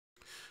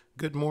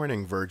Good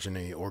morning,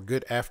 Virginie, or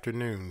good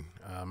afternoon.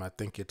 I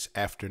think it's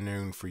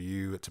afternoon for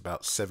you. It's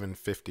about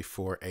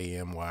 7:54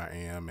 a.m. where I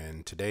am,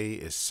 and today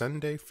is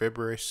Sunday,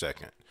 February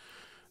 2nd.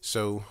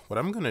 So, what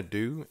I'm going to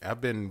do,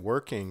 I've been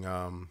working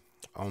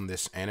on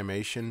this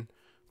animation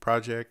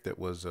project that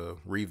was a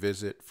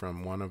revisit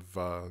from one of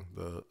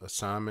the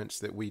assignments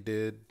that we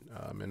did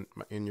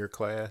in your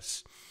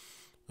class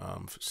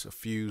a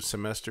few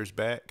semesters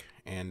back.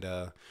 And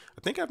I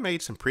think I've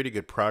made some pretty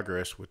good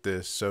progress with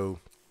this. So,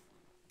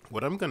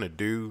 what I'm going to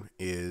do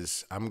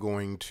is I'm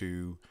going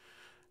to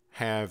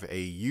have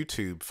a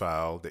YouTube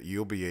file that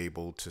you'll be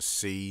able to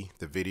see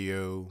the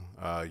video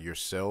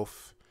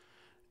yourself,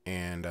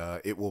 and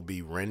it will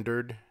be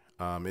rendered.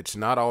 It's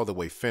not all the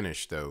way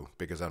finished though,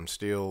 because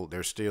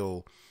there's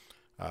still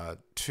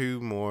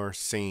two more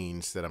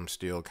scenes that I'm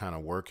still kind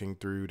of working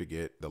through to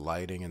get the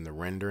lighting and the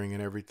rendering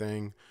and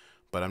everything.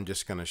 But I'm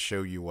just going to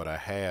show you what I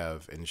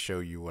have and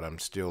show you what I'm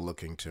still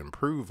looking to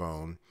improve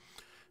on,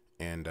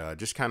 and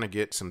just kind of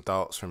get some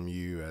thoughts from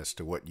you as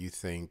to what you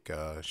think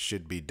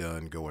should be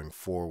done going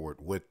forward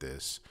with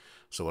this.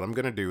 So what I'm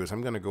going to do is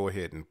I'm going to go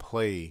ahead and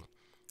play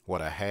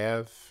what I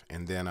have,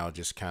 and then I'll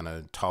just kind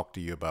of talk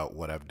to you about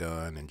what I've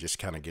done and just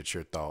kind of get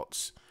your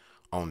thoughts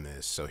on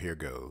this. So here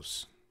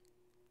goes.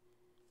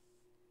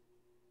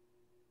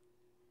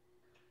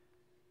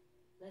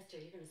 Lester,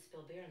 you're gonna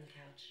spill beer on the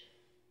couch.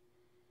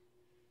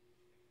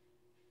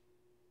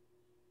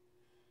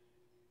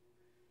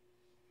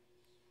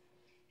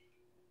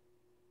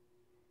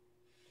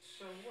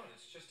 So what?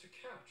 It's just a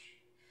couch.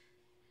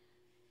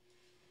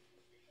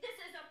 This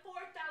is a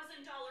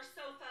 $4,000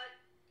 sofa,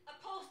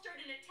 upholstered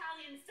in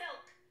Italian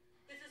silk.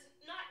 This is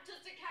not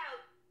just a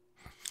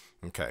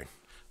couch. Okay.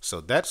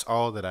 So that's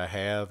all that I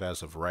have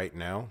as of right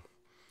now.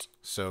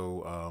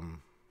 So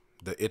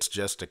the it's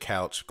just a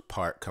couch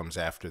part comes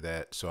after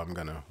that. So I'm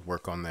gonna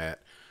work on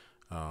that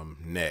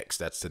next.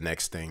 That's the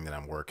next thing that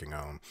I'm working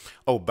on.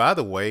 Oh, by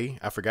the way,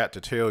 I forgot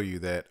to tell you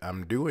that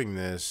I'm doing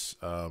this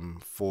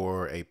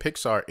for a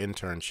Pixar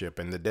internship,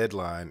 and the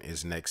deadline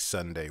is next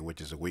Sunday, which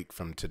is a week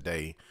from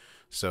today.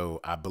 So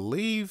I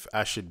believe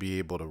I should be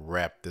able to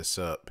wrap this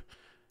up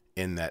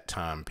in that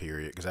time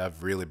period because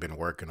I've really been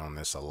working on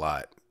this a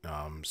lot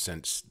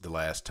since the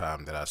last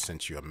time that I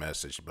sent you a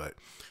message. But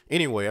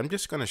anyway, I'm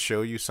just going to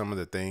show you some of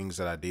the things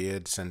that I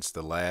did since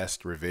the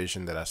last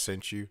revision that I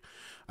sent you.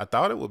 I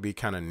thought it would be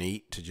kind of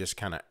neat to just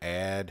kind of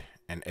add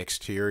an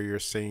exterior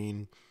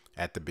scene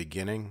at the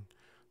beginning.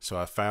 So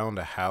I found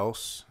a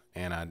house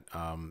and I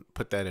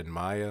put that in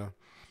Maya,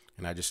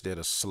 and I just did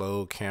a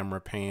slow camera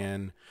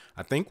pan.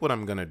 I think what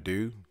I'm going to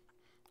do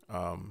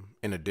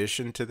in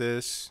addition to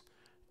this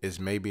is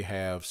maybe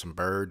have some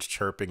birds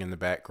chirping in the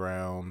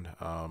background.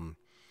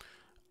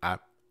 I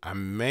I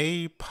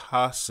may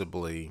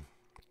possibly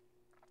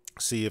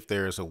see if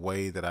there's a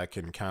way that I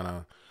can kind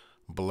of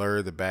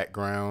blur the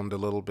background a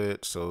little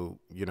bit, so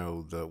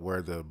the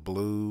where the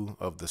blue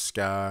of the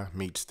sky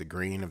meets the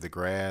green of the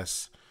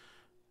grass.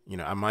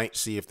 I might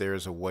see if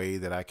there's a way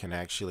that I can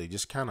actually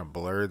just kind of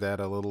blur that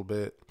a little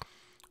bit.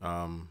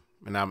 And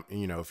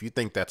if you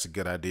think that's a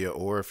good idea,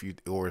 or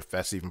if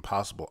that's even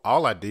possible,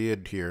 all I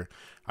did here,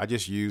 I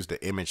just used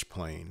the image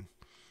plane,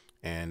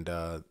 and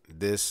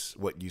this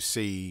what you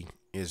see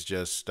is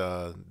just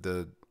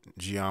the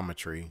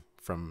geometry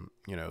from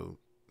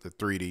the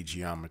 3D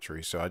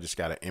geometry. So I just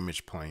got an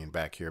image plane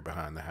back here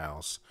behind the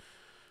house.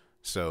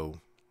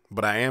 So,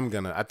 but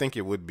I think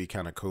it would be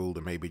kind of cool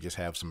to maybe just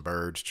have some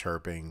birds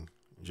chirping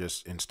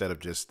just instead of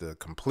just the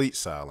complete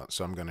silence.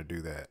 So I'm gonna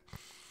do that.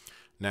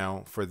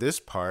 Now for this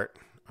part,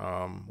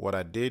 what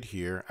I did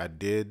here, I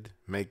did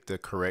make the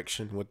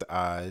correction with the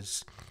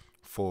eyes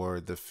for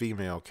the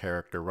female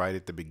character right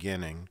at the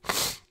beginning,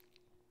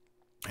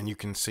 and you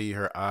can see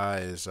her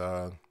eyes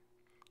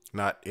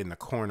not in the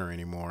corner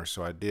anymore.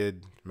 So I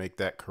did make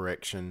that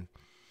correction,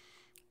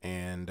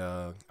 and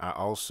I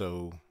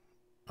also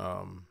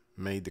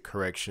made the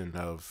correction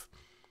of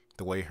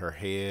the way her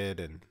head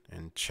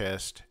and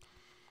chest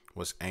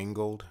was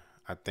angled.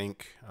 I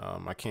think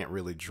I can't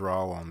really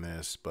draw on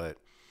this, but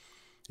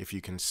if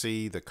you can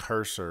see the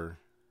cursor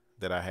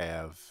that I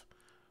have,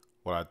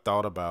 what I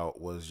thought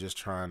about was just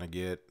trying to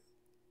get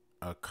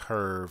a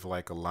curve,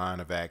 like a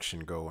line of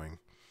action going.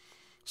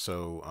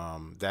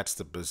 So that's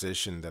the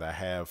position that I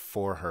have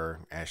for her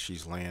as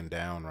she's laying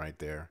down right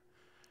there.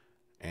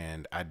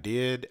 And I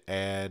did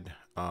add,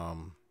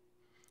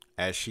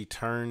 as she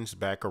turns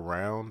back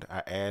around,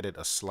 I added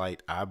a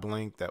slight eye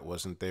blink that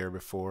wasn't there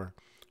before.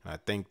 And I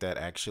think that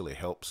actually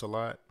helps a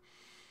lot.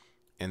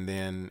 And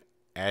then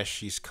as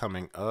she's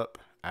coming up,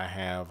 I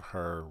have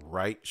her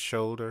right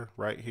shoulder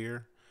right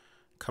here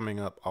coming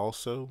up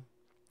also.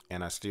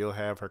 And I still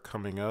have her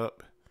coming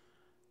up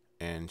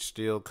and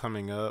still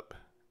coming up,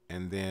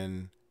 and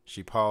then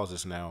she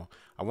pauses. Now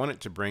I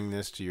wanted to bring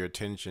this to your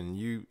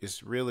attention.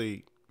 It's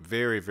really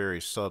very,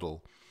 very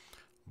subtle,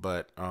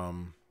 but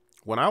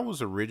when I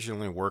was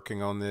originally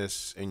working on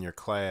this in your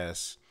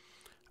class,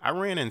 I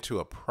ran into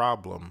a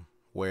problem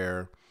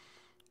where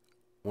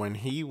when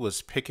he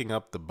was picking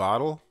up the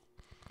bottle,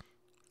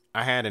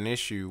 I had an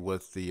issue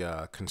with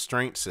the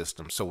constraint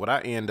system. So what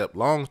I end up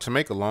to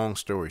make a long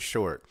story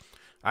short,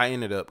 I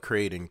ended up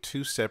creating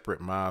two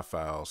separate mod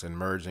files and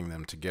merging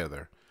them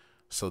together.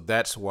 So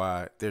that's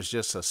why there's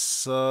just a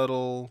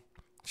subtle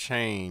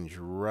change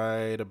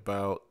right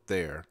about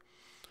there.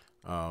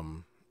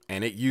 And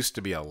it used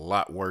to be a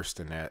lot worse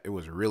than that. It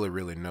was really,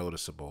 really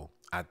noticeable.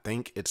 I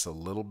think it's a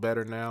little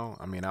better now.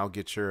 I mean, I'll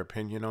get your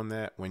opinion on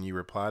that when you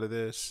reply to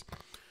this.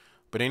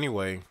 But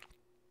anyway,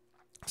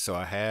 so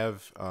I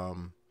have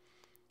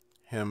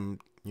him,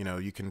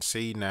 you can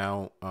see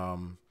now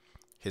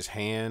his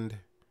hand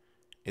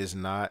is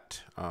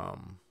not,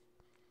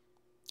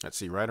 let's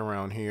see, right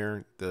around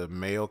here, the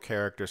male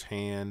character's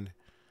hand,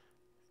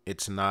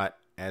 it's not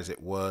as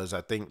it was.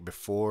 I think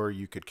before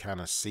you could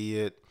kind of see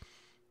it,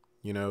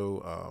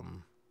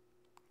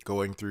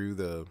 going through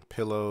the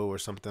pillow or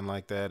something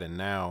like that. And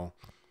now,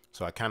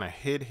 so I kind of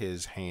hid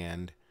his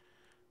hand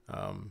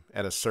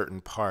at a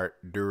certain part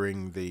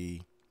during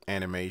the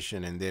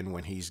animation. And then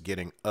when he's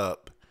getting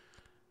up,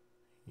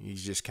 he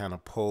just kind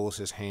of pulls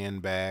his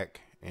hand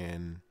back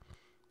and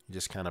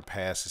just kind of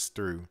passes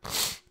through.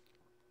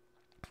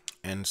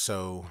 And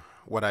so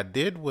what I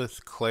did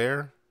with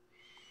Claire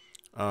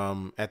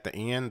at the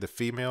end, the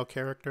female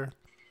character,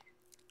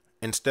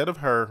 instead of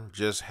her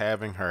just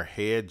having her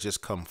head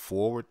just come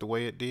forward the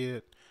way it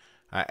did,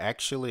 I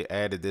actually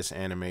added this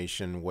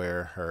animation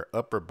where her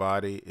upper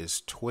body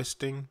is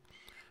twisting.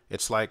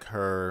 It's like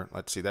her,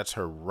 let's see, that's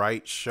her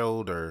right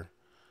shoulder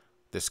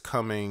that's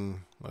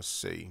coming, let's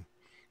see.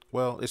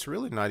 Well, it's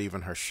really not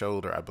even her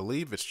shoulder. I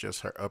believe it's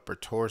just her upper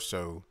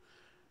torso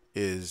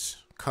is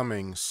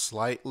coming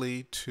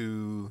slightly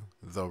to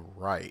the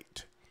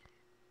right.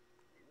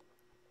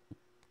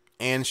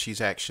 And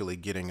she's actually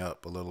getting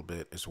up a little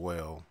bit as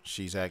well.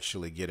 She's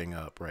actually getting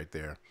up right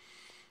there.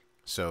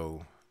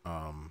 So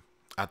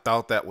I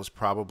thought that was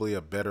probably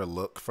a better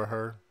look for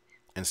her.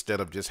 Instead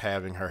of just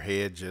having her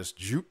head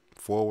just zoop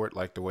forward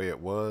like the way it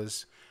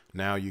was.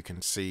 Now you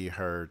can see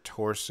her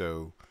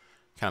torso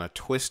kind of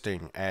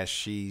twisting as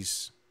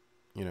she's,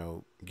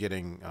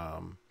 getting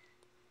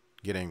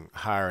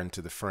higher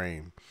into the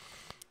frame.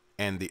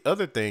 And the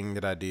other thing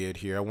that I did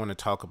here, I want to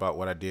talk about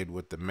what I did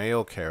with the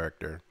male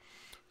character.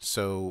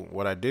 So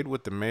what I did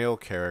with the male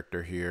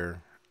character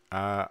here,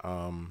 I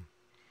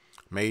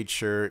made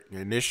sure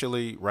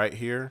initially right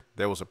here,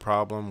 there was a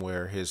problem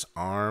where his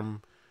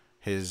arm,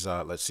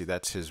 let's see,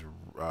 that's his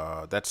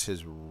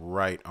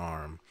right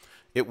arm.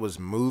 It was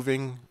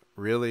moving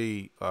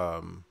really,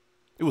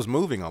 it was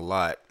moving a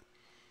lot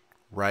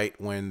right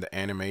when the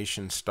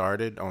animation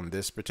started on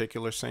this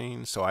particular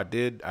scene. So I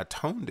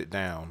toned it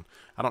down.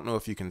 I don't know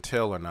if you can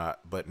tell or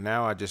not, but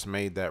now I just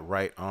made that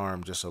right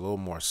arm just a little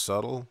more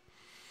subtle.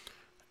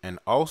 And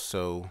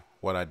also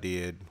what I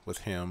did with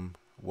him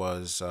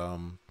was,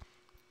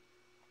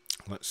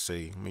 let's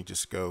see, let me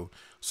just go.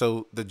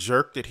 So the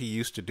jerk that he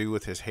used to do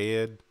with his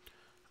head,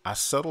 I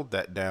settled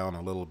that down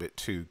a little bit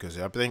too, because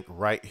I think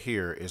right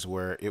here is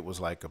where it was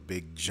like a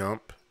big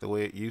jump the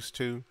way it used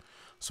to.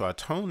 So I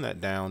toned that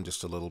down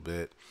just a little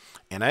bit.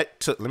 And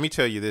let me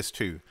tell you this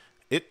too.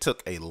 It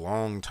took a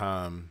long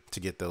time to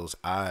get those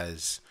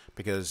eyes,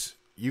 because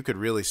you could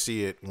really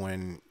see it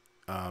when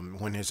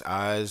his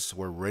eyes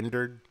were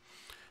rendered.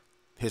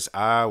 His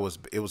eye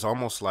it was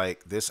almost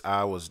like this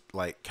eye was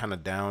like kind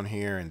of down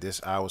here and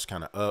this eye was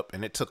kind of up.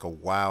 And it took a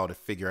while to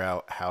figure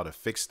out how to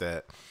fix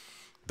that.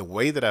 The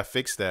way that I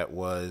fixed that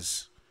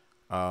was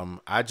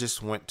I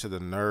just went to the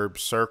NURB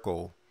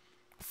circle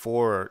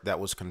that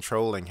was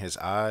controlling his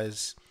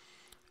eyes.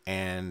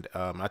 And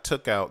I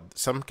took out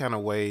some kind of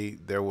way.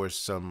 There was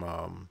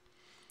some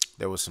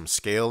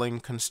scaling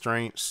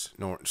constraints.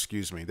 No,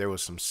 excuse me. There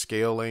was some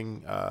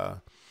scaling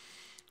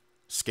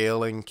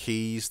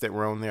keys that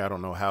were on there. I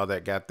don't know how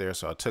that got there.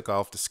 So I took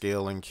off the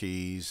scaling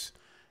keys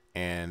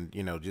and,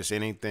 just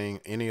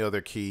any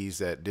other keys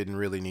that didn't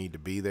really need to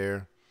be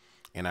there.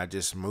 And I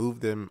just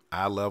moved them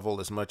eye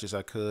level as much as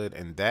I could.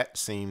 And that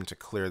seemed to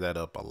clear that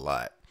up a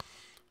lot.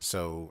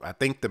 So I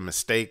think the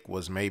mistake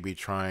was maybe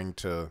trying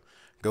to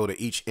go to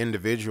each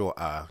individual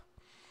eye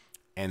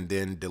and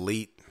then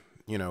delete,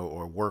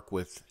 or work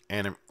with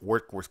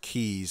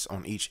keys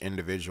on each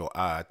individual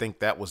eye. I think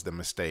that was the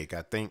mistake.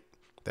 I think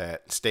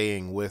that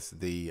staying with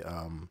the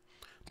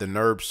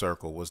NURB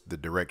circle was the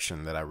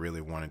direction that I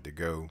really wanted to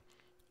go,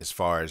 as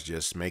far as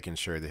just making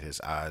sure that his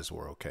eyes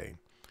were okay.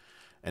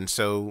 And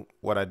so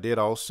what I did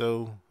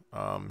also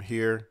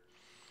here,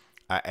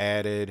 I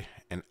added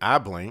an eye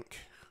blink,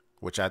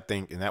 which I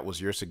think, and that was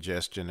your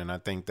suggestion, and I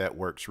think that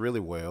works really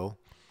well.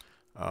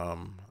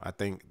 I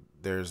think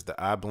there's the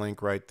eye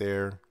blink right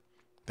there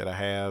that I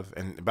have.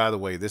 And by the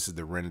way, this is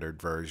the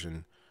rendered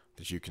version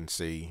that you can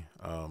see.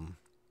 And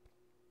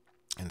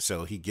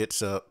so he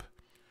gets up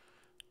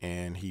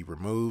and he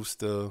removes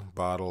the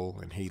bottle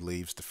and he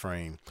leaves the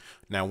frame.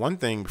 Now, one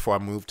thing before I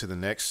move to the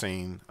next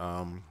scene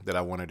that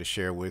I wanted to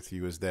share with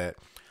you is that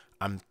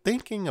I'm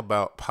thinking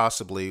about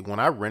possibly, when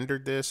I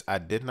rendered this, I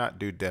did not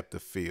do depth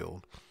of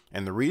field.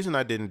 And the reason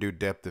I didn't do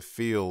depth of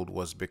field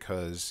was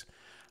because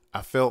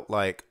I felt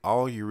like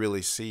all you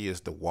really see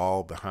is the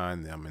wall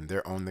behind them, and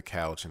they're on the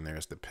couch, and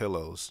there's the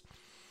pillows.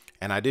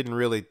 And I didn't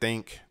really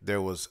think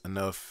there was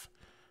enough.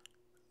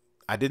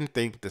 I didn't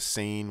think the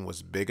scene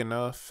was big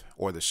enough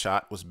or the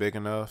shot was big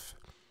enough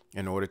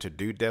in order to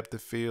do depth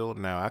of field.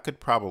 Now, I could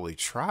probably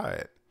try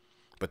it,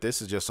 but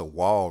this is just a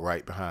wall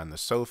right behind the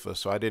sofa,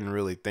 so I didn't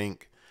really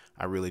think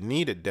I really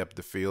needed depth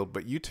of field.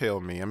 But you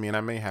tell me. I mean,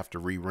 I may have to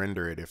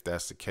re-render it if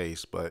that's the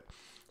case, but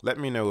let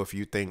me know if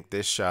you think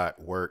this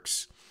shot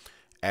works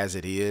as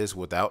it is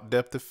without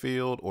depth of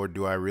field, or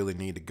do I really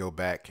need to go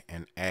back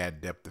and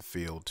add depth of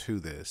field to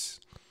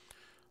this?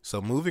 So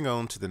moving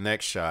on to the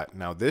next shot.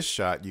 Now this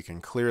shot, you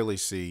can clearly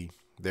see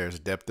there's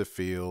depth of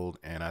field,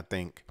 and I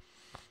think,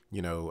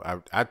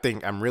 I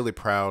think I'm really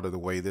proud of the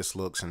way this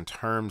looks in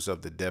terms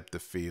of the depth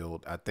of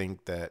field. I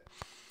think that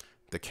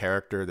the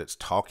character that's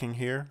talking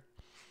here,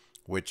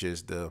 which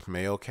is the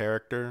male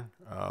character,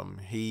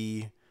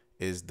 he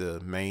is the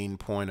main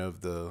point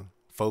of the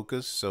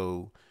focus.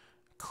 So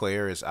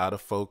Claire is out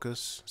of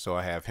focus, so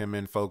I have him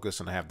in focus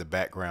and I have the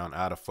background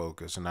out of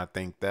focus, and I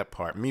think that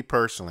part, me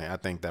personally, I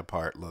think that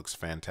part looks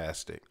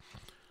fantastic.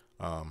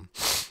 I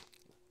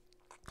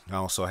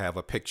also have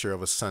a picture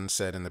of a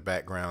sunset in the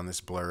background that's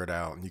blurred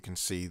out, and you can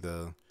see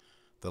the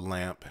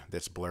lamp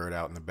that's blurred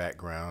out in the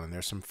background, and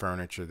there's some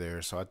furniture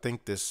there. So I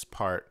think this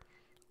part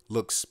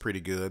looks pretty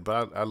good,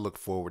 but I look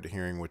forward to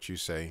hearing what you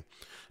say.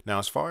 Now,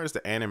 as far as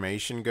the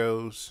animation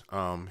goes,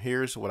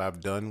 here's what I've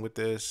done with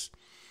this.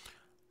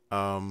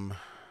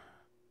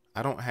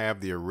 I don't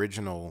have the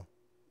original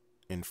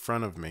in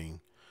front of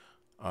me,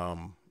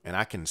 and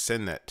I can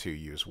send that to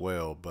you as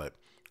well. But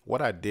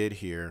what I did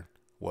here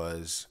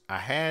was I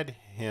had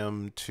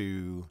him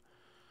to,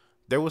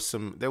 there was a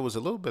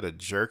little bit of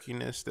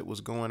jerkiness that was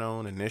going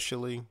on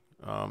initially.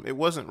 It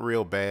wasn't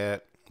real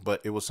bad,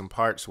 but it was some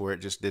parts where it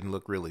just didn't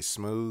look really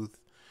smooth.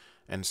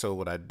 And so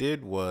what I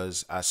did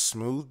was I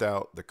smoothed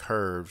out the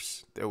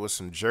curves. There was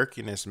some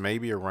jerkiness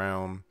maybe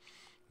around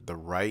the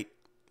right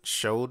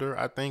shoulder,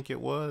 I think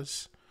it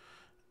was.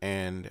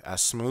 And I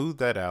smoothed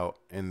that out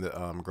in the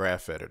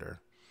graph editor.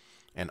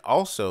 And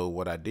also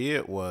what I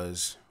did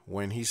was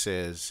when he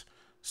says,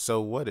 "So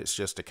what, it's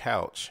just a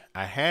couch,"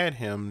 I had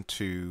him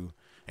to,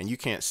 and you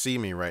can't see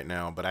me right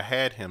now, but I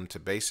had him to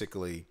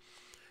basically,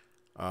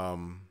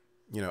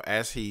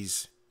 as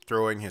he's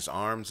throwing his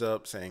arms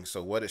up saying,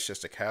 "So what, it's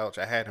just a couch,"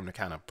 I had him to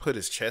kind of put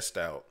his chest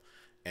out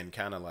and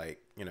kind of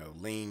like,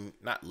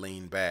 not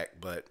lean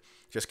back, but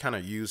just kind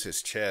of use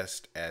his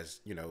chest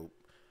as,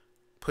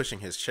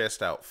 pushing his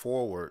chest out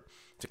forward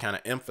to kind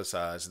of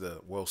emphasize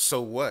well, so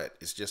what?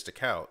 It's just a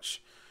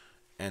couch.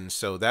 And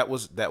so that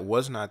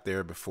was not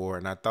there before,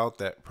 and I thought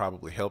that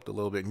probably helped a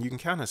little bit. And you can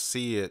kind of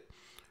see it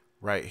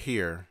right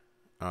here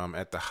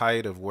at the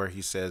height of where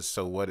he says,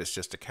 "So what? It's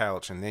just a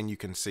couch." And then you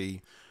can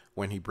see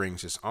when he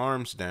brings his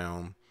arms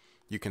down,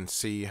 you can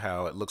see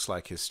how it looks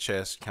like his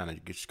chest kind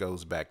of just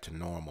goes back to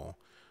normal.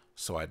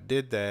 So I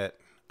did that.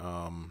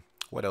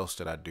 What else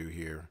did I do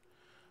here?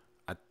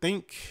 I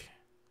think,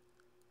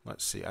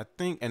 let's see,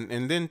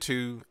 and then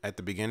too, at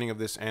the beginning of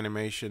this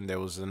animation, there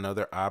was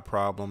another eye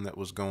problem that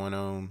was going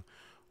on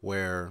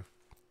where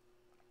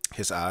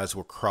his eyes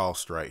were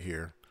crossed right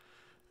here.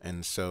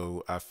 And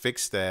so I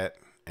fixed that,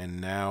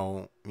 and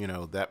now,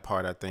 that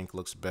part I think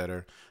looks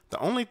better. The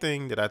only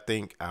thing that I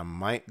think I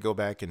might go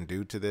back and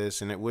do to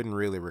this, and it wouldn't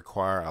really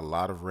require a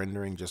lot of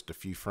rendering, just a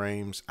few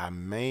frames, I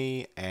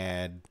may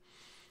add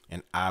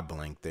an eye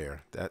blink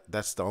there.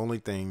 That's the only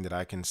thing that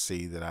I can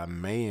see that I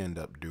may end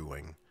up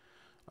doing.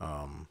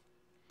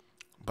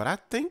 But I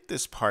think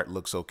this part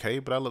looks okay,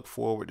 but I look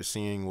forward to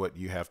seeing what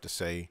you have to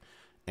say.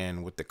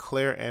 And with the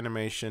Claire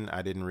animation,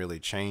 I didn't really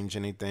change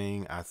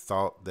anything. I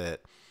thought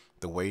that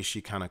the way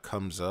she kind of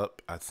comes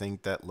up, I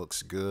think that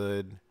looks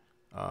good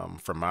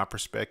from my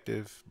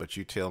perspective, but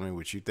you tell me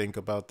what you think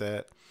about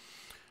that.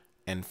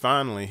 And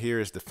finally, here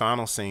is the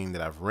final scene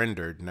that I've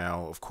rendered.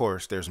 Now, of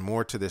course, there's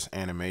more to this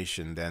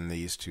animation than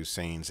these two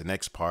scenes. The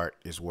next part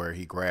is where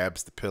he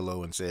grabs the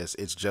pillow and says,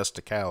 "It's just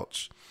a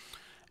couch."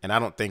 And I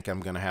don't think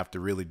I'm going to have to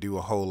really do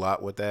a whole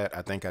lot with that.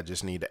 I think I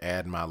just need to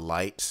add my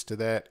lights to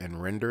that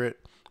and render it,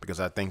 because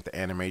I think the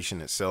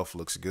animation itself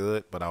looks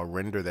good. But I'll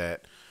render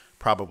that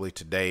probably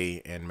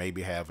today and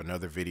maybe have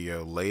another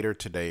video later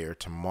today or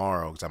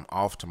tomorrow, because I'm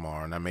off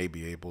tomorrow, and I may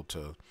be able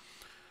to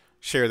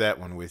share that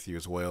one with you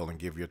as well and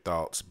give your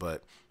thoughts.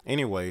 But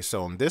anyway,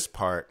 so on this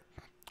part,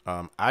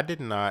 I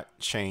did not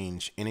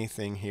change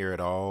anything here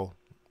at all.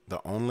 The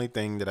only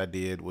thing that I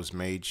did was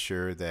made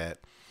sure that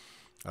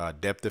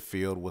depth of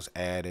field was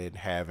added,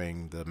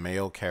 having the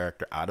male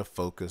character out of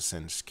focus,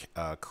 and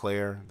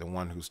Claire, the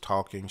one who's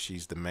talking,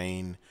 she's the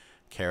main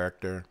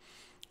character.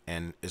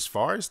 And as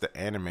far as the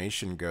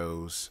animation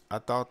goes, I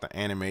thought the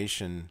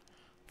animation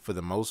for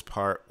the most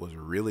part was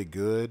really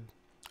good.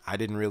 I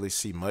didn't really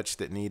see much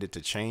that needed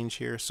to change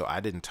here, so I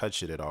didn't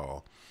touch it at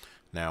all.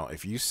 Now,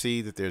 if you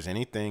see that there's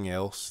anything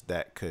else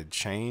that could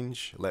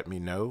change, let me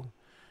know,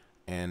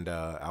 and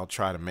I'll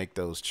try to make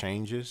those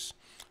changes.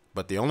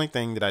 But the only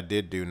thing that I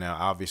did do, now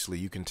obviously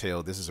you can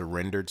tell this is a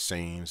rendered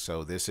scene,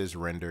 so this is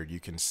rendered. You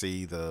can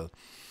see the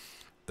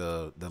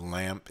The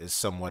lamp is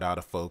somewhat out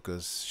of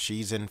focus.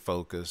 She's in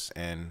focus,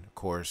 and of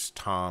course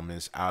Tom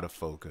is out of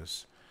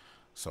focus.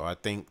 So I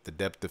think the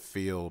depth of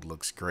field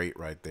looks great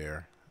right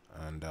there.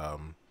 And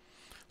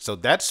so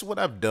that's what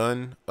I've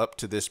done up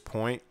to this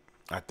point.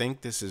 I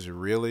think this is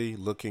really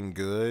looking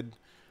good.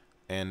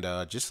 And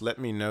just let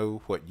me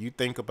know what you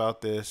think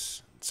about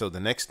this. So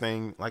the next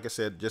thing, like I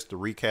said, just to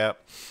recap,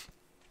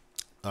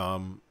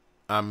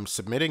 I'm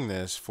submitting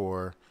this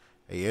for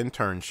a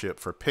internship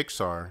for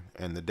Pixar,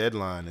 and the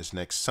deadline is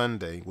next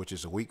Sunday, which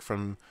is a week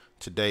from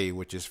today,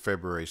 which is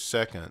February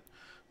 2nd.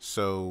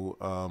 So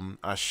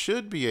I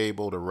should be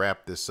able to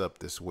wrap this up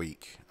this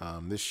week.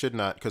 This should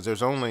not, because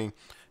there's only,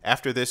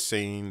 after this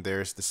scene,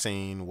 there's the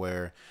scene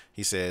where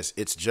he says,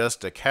 it's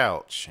just a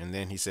couch. And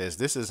then he says,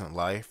 this isn't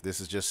life, this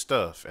is just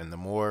stuff. And the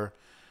more,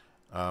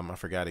 I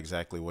forgot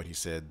exactly what he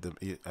said.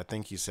 I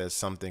think he says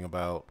something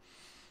about,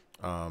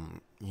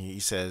 he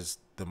says,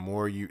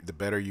 the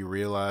better you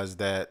realize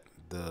that,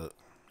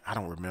 I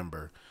don't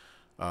remember.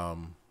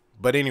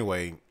 But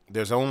anyway,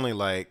 there's only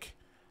like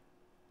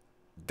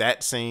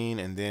that scene,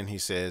 and then he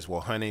says,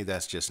 well, honey,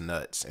 that's just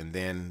nuts. And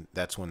then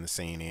that's when the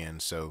scene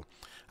ends. So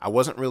I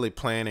wasn't really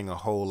planning a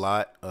whole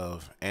lot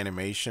of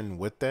animation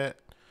with that.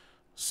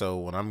 So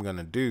what I'm going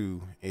to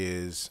do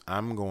is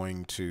I'm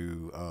going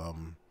to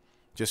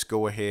just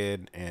go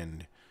ahead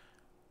and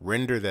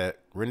render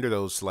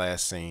those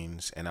last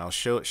scenes, and I'll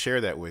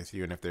share that with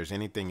you. And if there's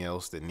anything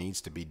else that needs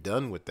to be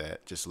done with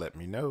that, just let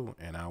me know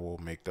and I will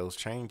make those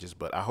changes.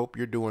 But I hope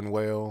you're doing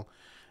well,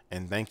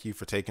 and thank you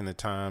for taking the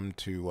time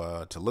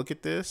to look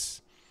at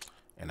this,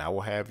 and I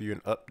will have you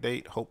an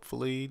update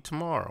hopefully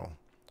tomorrow.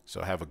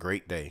 So have a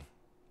great day.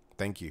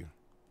 Thank you.